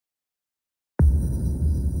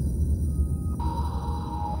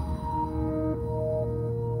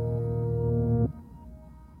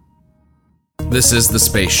This is The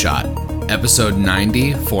Space Shot, episode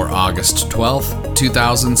 90 for August 12th,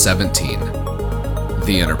 2017.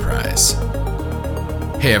 The Enterprise.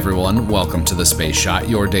 Hey everyone, welcome to The Space Shot,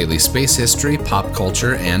 your daily space history, pop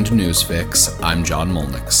culture, and news fix. I'm John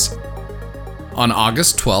Molnix. On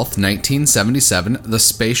August 12th, 1977, the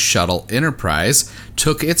Space Shuttle Enterprise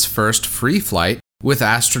took its first free flight with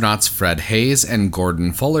astronauts Fred Haise and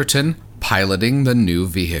Gordon Fullerton piloting the new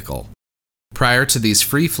vehicle. Prior to these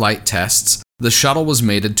free flight tests, the shuttle was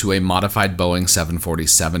mated to a modified Boeing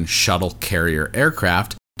 747 shuttle carrier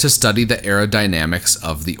aircraft to study the aerodynamics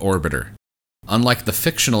of the orbiter. Unlike the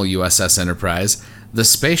fictional USS Enterprise, the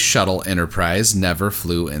Space Shuttle Enterprise never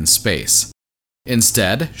flew in space.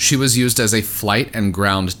 Instead, she was used as a flight and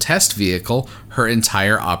ground test vehicle her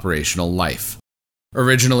entire operational life.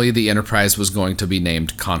 Originally, the Enterprise was going to be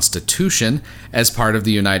named Constitution as part of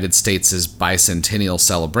the United States' bicentennial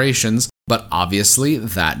celebrations, but obviously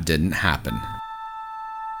that didn't happen.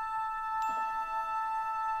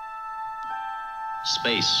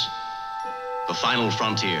 Space, the final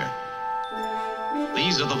frontier.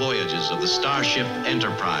 These are the voyages of the Starship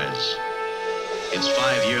Enterprise. Its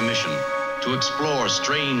 5-year mission, to explore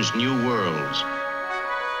strange new worlds,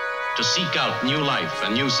 to seek out new life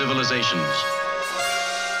and new civilizations,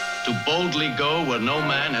 to boldly go where no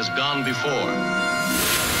man has gone before.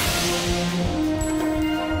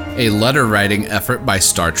 A letter-writing effort by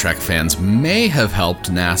Star Trek fans may have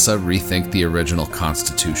helped NASA rethink the original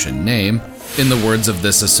Constitution name. In the words of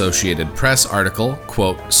this Associated Press article,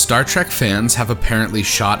 quote, "Star Trek fans have apparently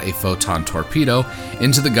shot a photon torpedo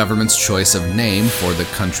into the government's choice of name for the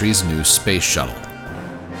country's new space shuttle."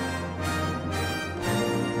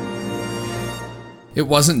 It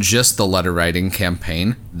wasn't just the letter-writing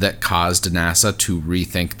campaign that caused NASA to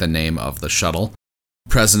rethink the name of the shuttle.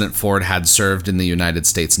 President Ford had served in the United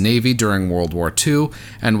States Navy during World War II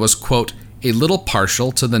and was, quote, "a little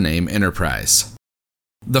partial to the name Enterprise."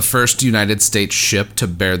 The first United States ship to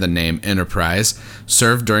bear the name Enterprise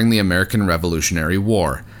served during the American Revolutionary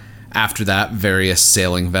War. After that, various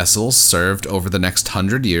sailing vessels served over the next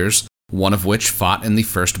 100 years, one of which fought in the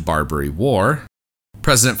First Barbary War.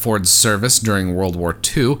 President Ford's service during World War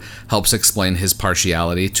II helps explain his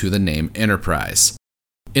partiality to the name Enterprise.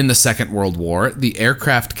 In the Second World War, the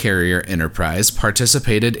aircraft carrier Enterprise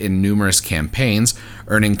participated in numerous campaigns,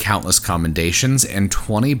 earning countless commendations and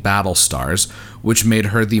 20 battle stars, which made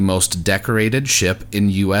her the most decorated ship in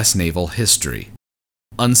U.S. naval history.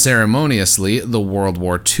 Unceremoniously, the World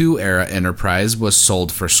War II-era Enterprise was sold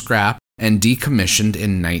for scrap and decommissioned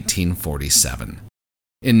in 1947.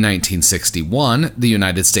 In 1961, the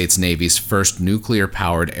United States Navy's first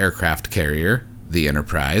nuclear-powered aircraft carrier, the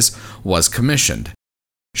Enterprise, was commissioned.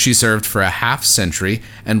 She served for a half-century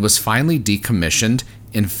and was finally decommissioned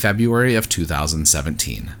in February of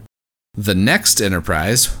 2017. The next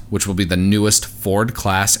Enterprise, which will be the newest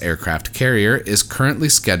Ford-class aircraft carrier, is currently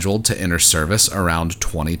scheduled to enter service around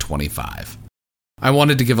 2025. I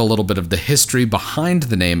wanted to give a little bit of the history behind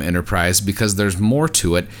the name Enterprise because there's more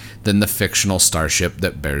to it than the fictional starship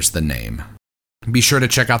that bears the name. Be sure to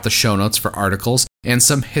check out the show notes for articles and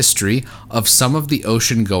some history of some of the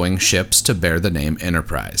ocean-going ships to bear the name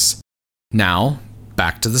Enterprise. Now,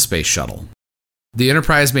 back to the Space Shuttle. The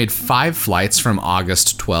Enterprise made 5 flights from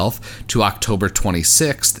August 12th to October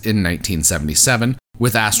 26th in 1977,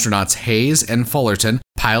 with astronauts Haise and Fullerton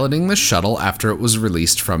piloting the shuttle after it was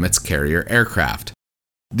released from its carrier aircraft.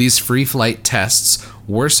 These free flight tests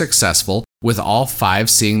were successful, with all 5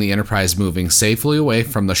 seeing the Enterprise moving safely away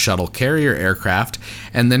from the shuttle carrier aircraft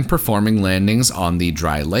and then performing landings on the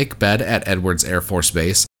dry lake bed at Edwards Air Force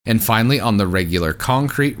Base and finally on the regular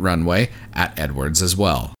concrete runway at Edwards as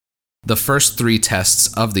well. The first 3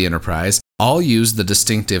 tests of the Enterprise all used the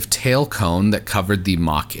distinctive tail cone that covered the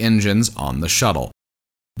mock engines on the shuttle.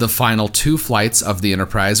 The final 2 flights of the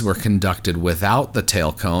Enterprise were conducted without the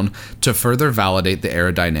tail cone to further validate the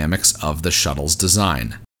aerodynamics of the shuttle's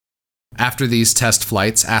design. After these test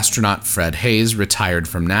flights, astronaut Fred Haise retired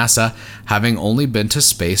from NASA, having only been to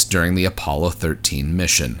space during the Apollo 13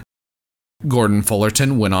 mission. Gordon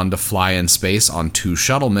Fullerton went on to fly in space on 2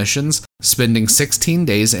 shuttle missions, spending 16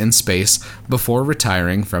 days in space before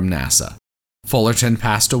retiring from NASA. Fullerton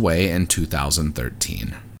passed away in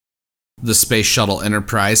 2013. The Space Shuttle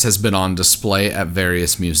Enterprise has been on display at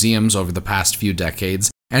various museums over the past few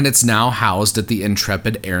decades, and it's now housed at the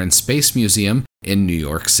Intrepid Air and Space Museum in New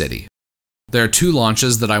York City. There are 2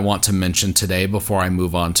 launches that I want to mention today before I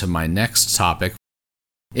move on to my next topic.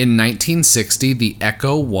 In 1960, the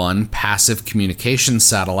Echo 1 passive communications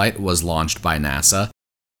satellite was launched by NASA.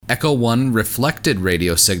 Echo 1 reflected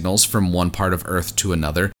radio signals from one part of Earth to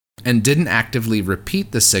another and didn't actively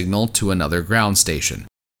repeat the signal to another ground station.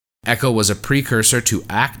 Echo was a precursor to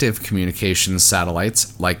active communications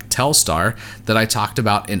satellites like Telstar that I talked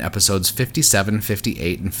about in episodes 57,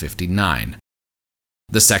 58, and 59.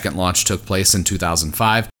 The second launch took place in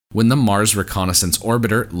 2005 when the Mars Reconnaissance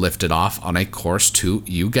Orbiter lifted off on a course to,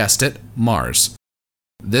 you guessed it, Mars.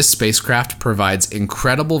 This spacecraft provides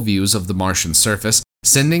incredible views of the Martian surface,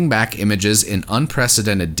 sending back images in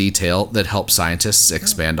unprecedented detail that help scientists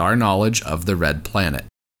expand our knowledge of the Red Planet.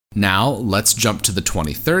 Now, let's jump to the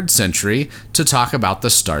 23rd century to talk about the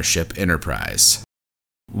Starship Enterprise.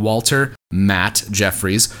 Walter Matt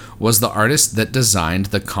Jeffries was the artist that designed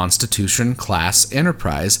the Constitution-class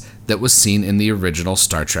Enterprise that was seen in the original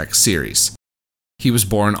Star Trek series. He was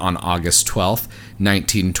born on August 12,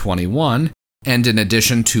 1921, and in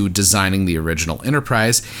addition to designing the original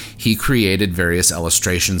Enterprise, he created various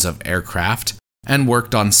illustrations of aircraft and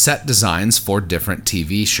worked on set designs for different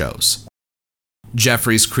TV shows.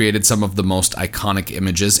 Jeffries created some of the most iconic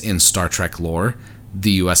images in Star Trek lore: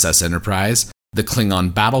 the USS Enterprise, the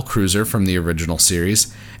Klingon battlecruiser from the original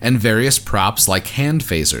series, and various props like hand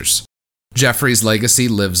phasers. Jeffries' legacy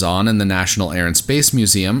lives on in the National Air and Space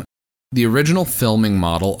Museum. The original filming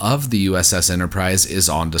model of the USS Enterprise is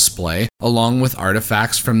on display, along with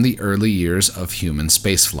artifacts from the early years of human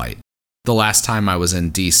spaceflight. The last time I was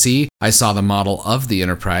in DC, I saw the model of the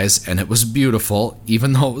Enterprise, and it was beautiful,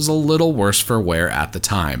 even though it was a little worse for wear at the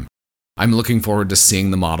time. I'm looking forward to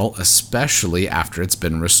seeing the model, especially after it's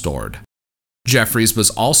been restored. Jeffries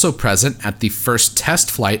was also present at the first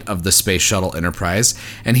test flight of the Space Shuttle Enterprise,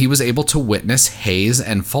 and he was able to witness Hayes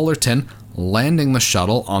and Fullerton landing the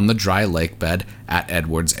shuttle on the dry lake bed at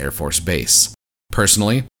Edwards Air Force Base.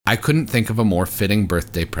 Personally, I couldn't think of a more fitting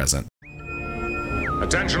birthday present.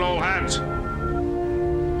 Attention all hands.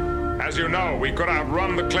 As you know, we could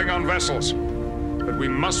outrun the Klingon vessels, but we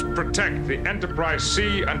must protect the Enterprise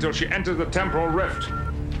C until she enters the temporal rift.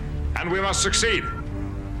 And we must succeed.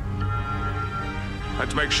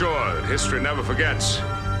 Let's make sure that history never forgets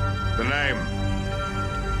the name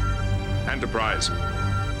Enterprise.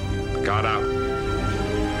 Picard out.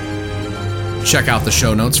 Check out the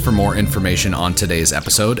show notes for more information on today's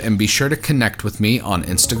episode, and be sure to connect with me on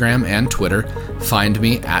Instagram and Twitter. Find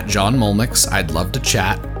me at John Molnix. I'd love to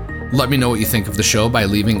chat. Let me know what you think of the show by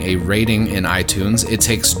leaving a rating in iTunes. It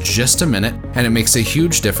takes just a minute, and it makes a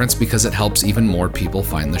huge difference because it helps even more people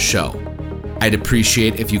find the show. I'd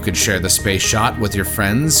appreciate if you could share the Space Shot with your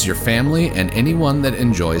friends, your family, and anyone that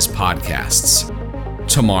enjoys podcasts.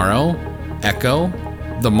 Tomorrow, Echo,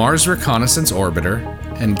 the Mars Reconnaissance Orbiter,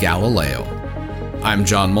 and Galileo. I'm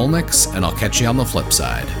John Molnix, and I'll catch you on the flip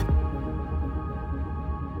side.